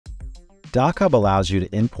DocHub allows you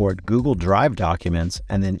to import Google Drive documents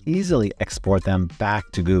and then easily export them back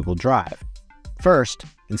to Google Drive. First,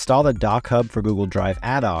 install the DocHub for Google Drive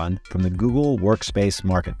add-on from the Google Workspace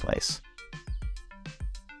Marketplace.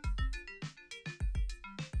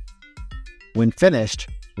 When finished,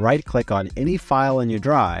 right-click on any file in your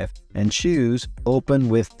drive and choose Open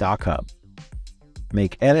with DocHub.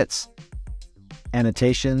 Make edits,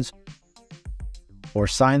 annotations, or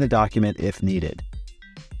sign the document if needed.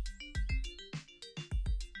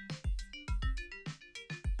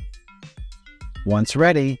 Once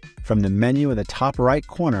ready, from the menu in the top right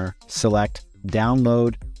corner, select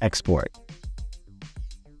Download Export.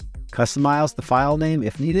 Customize the file name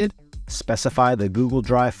if needed, specify the Google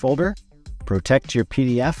Drive folder, protect your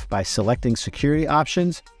PDF by selecting security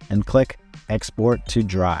options, and click Export to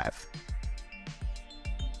Drive.